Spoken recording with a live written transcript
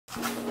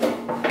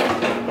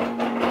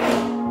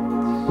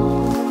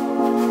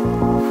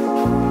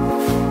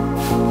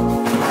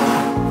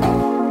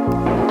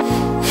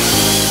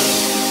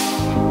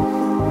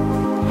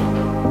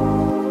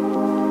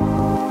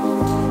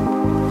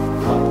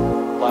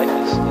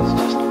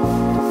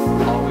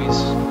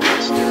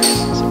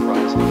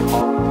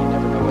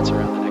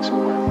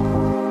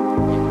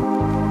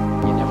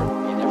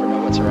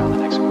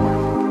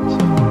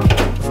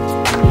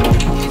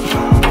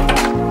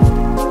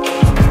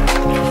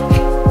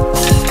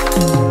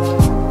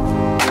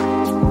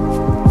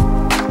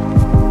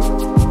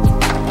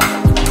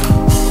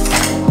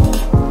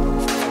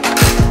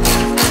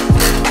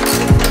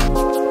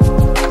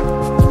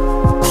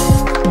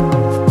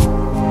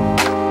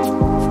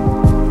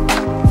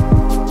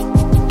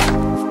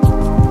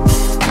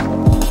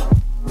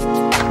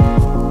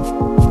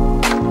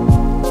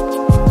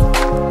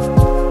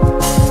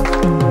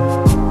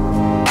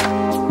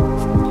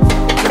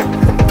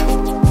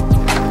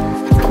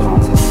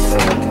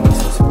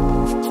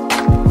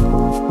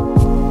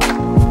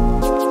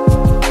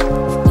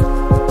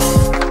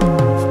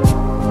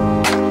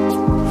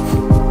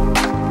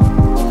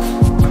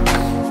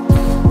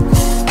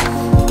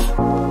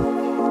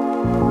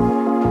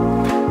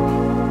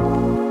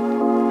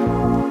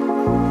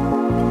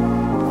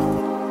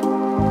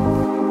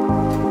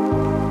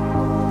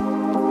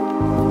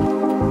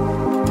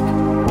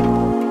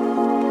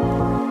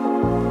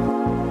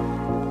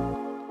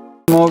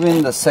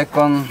Moving the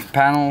second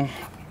panel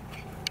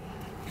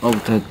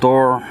of the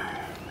door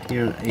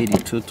here,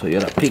 82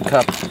 Toyota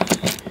pickup.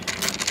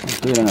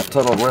 I'm doing a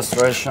total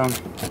restoration.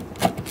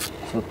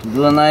 So to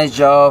do a nice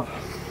job,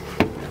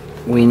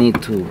 we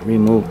need to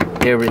remove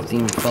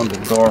everything from the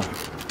door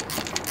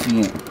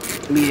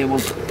to be able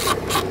to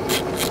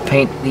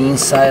paint the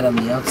inside and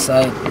the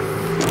outside.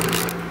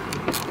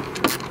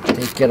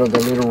 Take care of the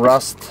little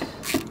rust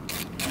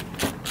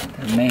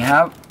it may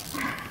have.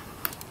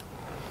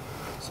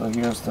 So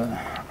here's the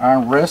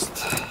armrest.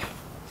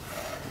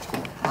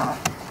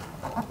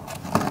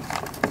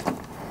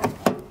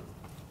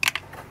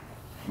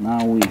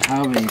 Now we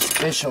have a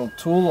special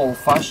tool,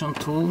 old-fashioned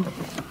tool,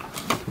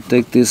 to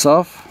take this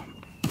off,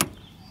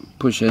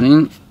 push it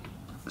in,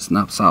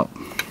 snaps out.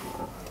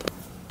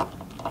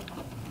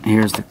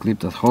 Here's the clip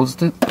that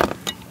holds it.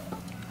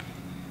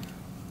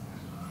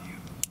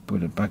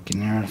 Put it back in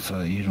there so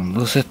that you don't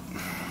lose it.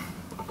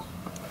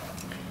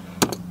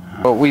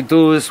 What we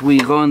do is we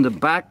go in the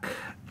back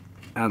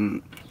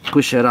and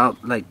push it out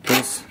like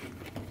this.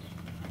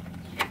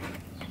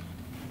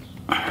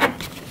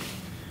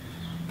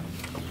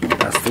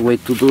 That's the way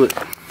to do it.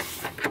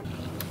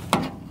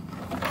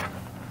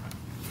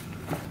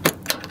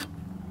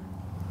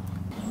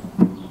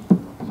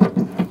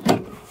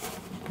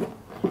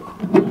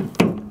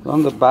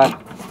 On the back,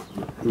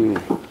 you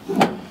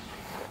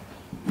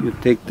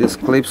take these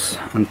clips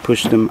and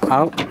push them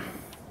out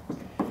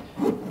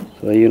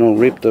so you don't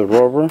rip the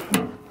rubber.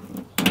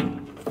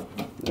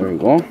 There you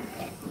go.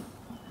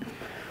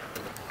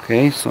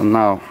 Okay, so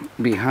now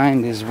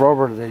behind this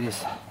rubber there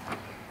is a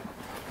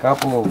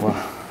couple of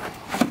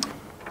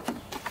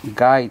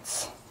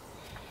guides.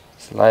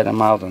 Slide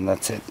them out and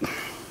that's it.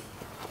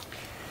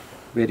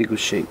 Very good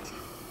shape.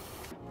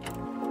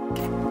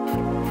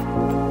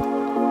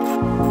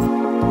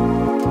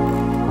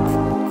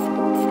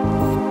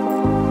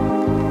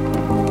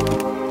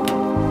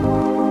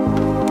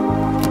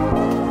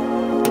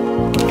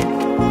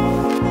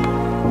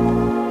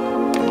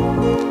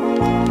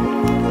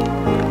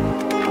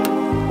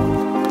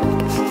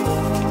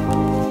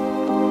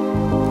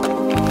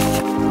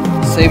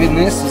 Saving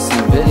this is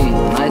in very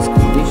nice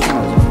condition,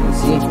 as you can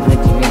see,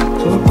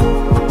 1982.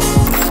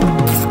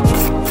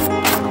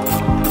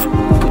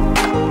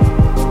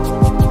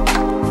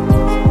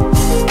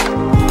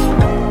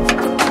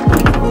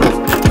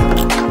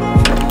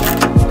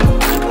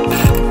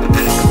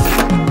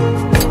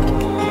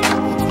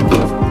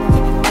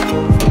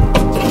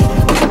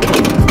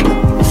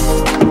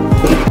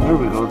 There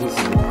we go, this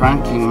is the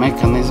cranking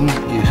mechanism.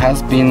 It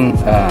has been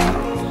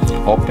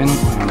opened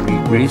and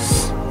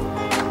re-greased.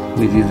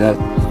 We did that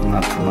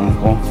not too long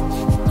ago,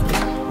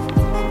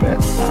 but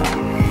it's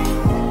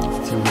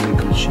in really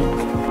good shape.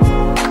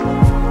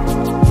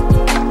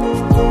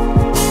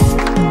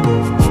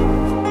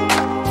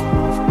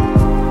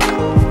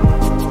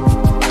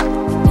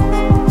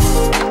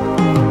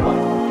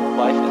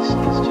 Life is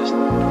just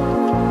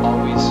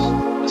always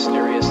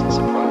mysterious and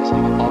surprising.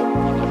 You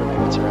never know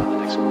what's around the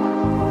next corner.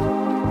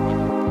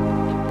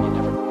 You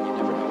never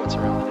know what's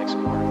around the next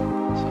corner.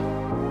 So.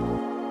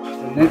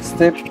 The next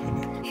step.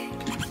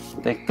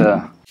 Take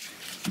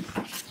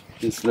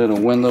this little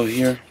window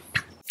here.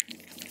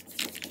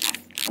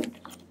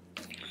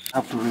 I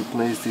have to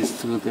replace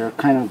these two. They're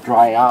kind of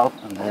dry out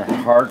and they're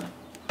hard,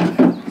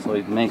 so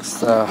it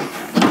makes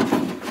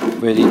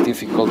very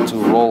difficult to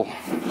roll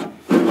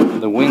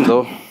the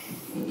window.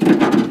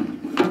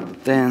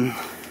 Then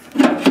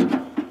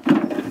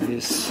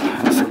this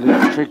has a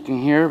little trick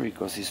in here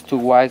because it's too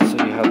wide, so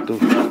you have to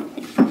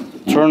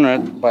turn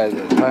it by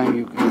the time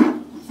you get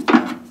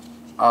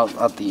out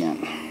at the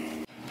end.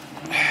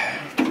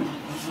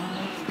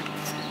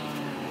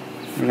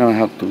 We're gonna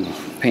have to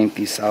paint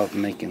this out,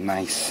 make it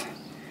nice.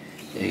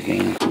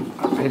 Again,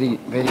 very,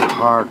 very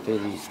hard,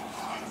 very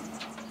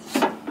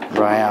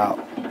dry out.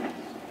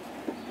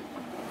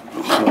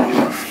 So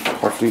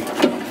hopefully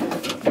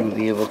we'll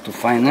be able to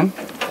find them.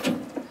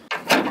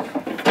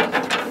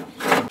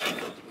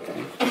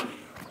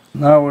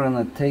 Now we're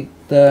gonna take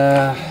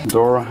the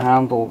door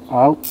handle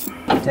out.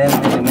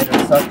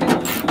 10mm socket.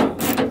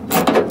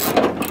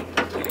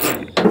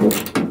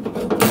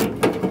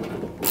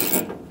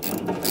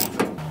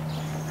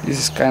 This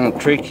is kind of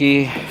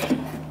tricky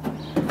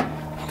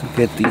to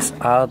get this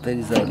out. There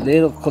is a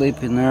little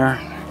clip in there,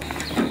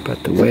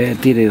 but the way I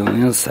did it on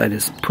the other side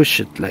is push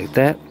it like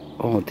that.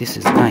 Oh, this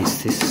is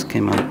nice. This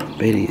came out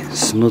very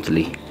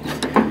smoothly.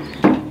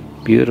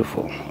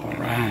 Beautiful. All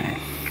right.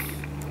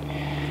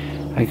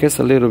 I guess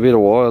a little bit of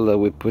oil that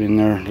we put in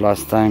there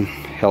last time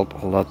helped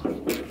a lot.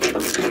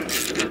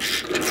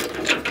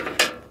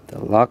 The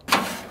lock.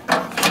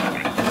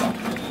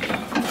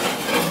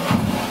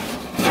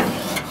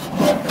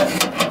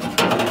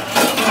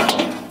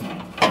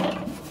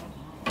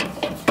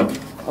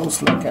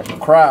 Looks like a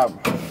crab.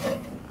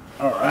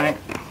 All right.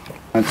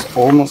 It's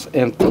almost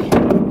empty.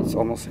 It's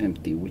almost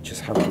empty. We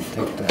just have to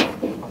take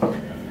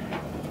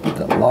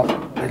the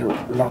little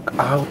lock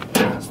out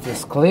as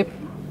this clip.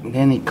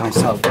 Then it comes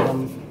out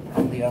on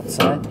the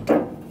outside.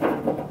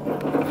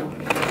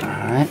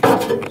 Alright.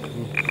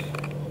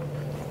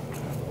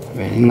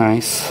 Very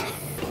nice.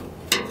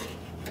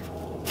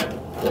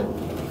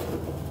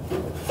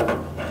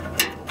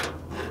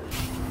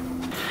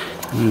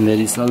 And there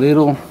is a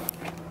little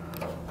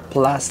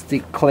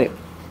plastic clip,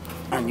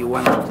 and you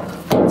want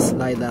to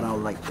slide that out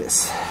like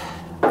this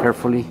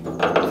carefully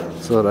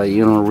so that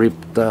you don't rip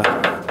the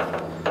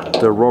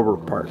rubber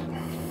part.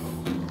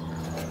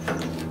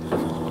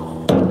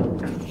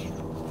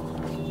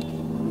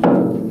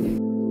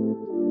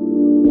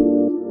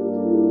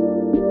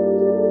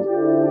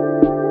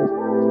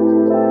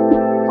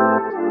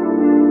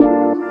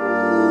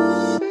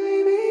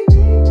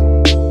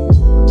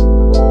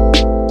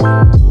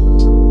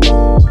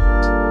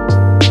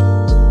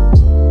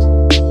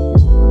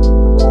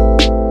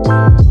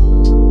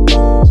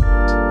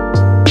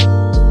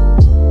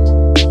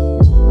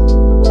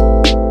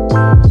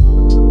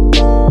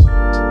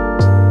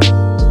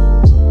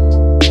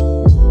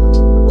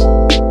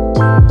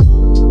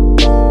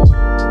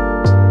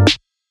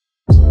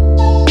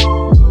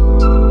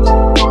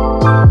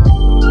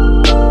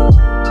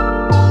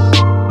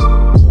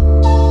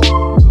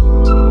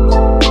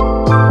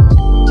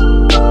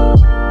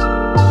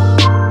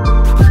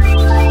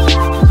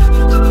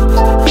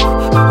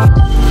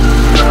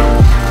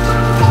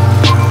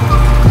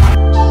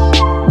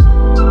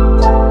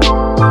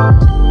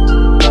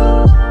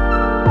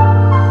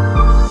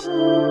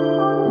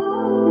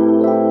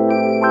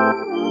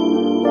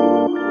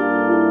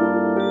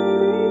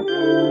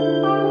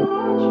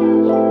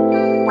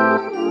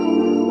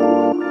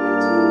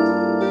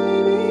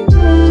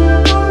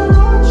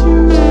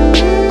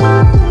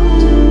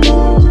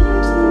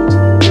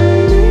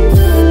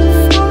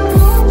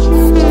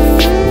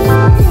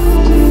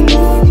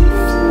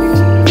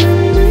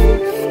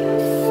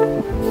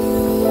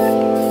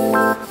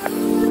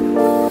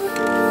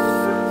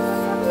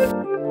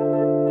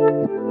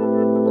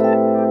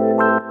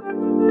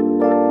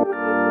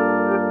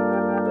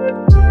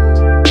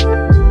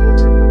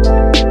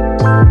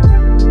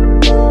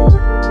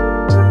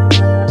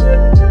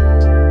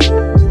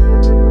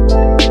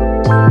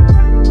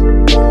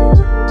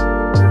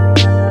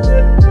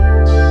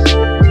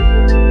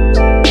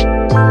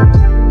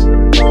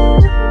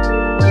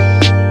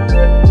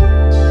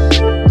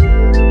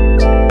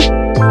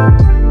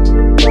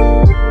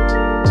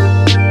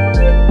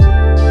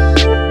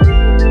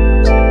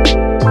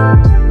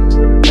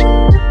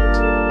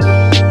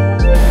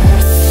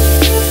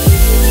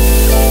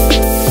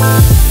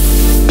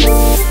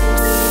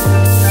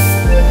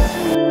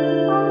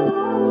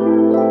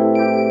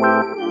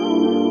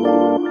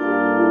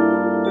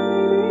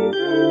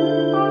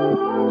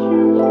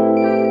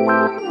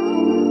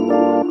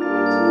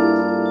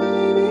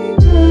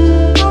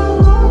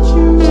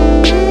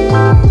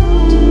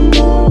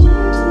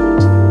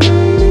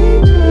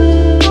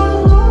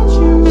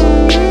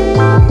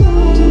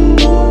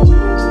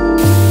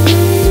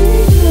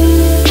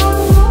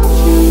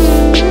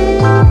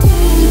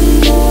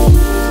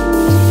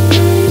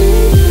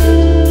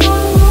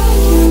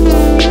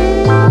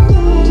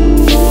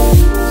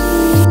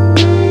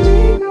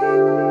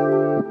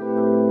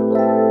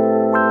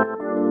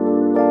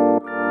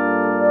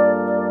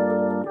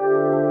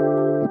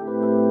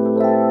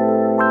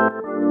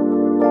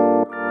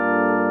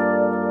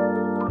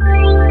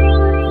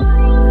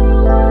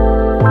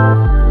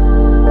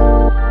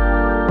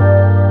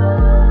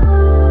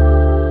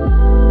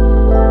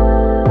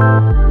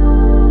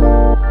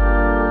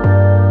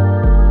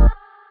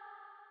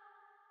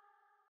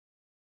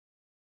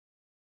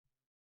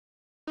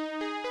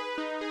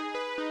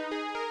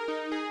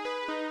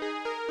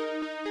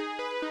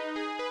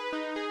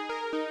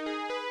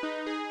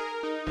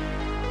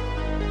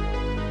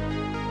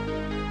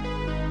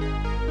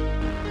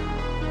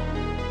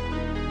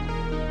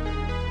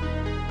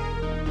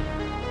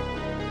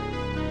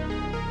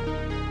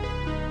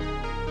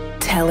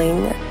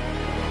 storytelling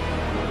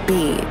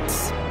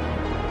beats.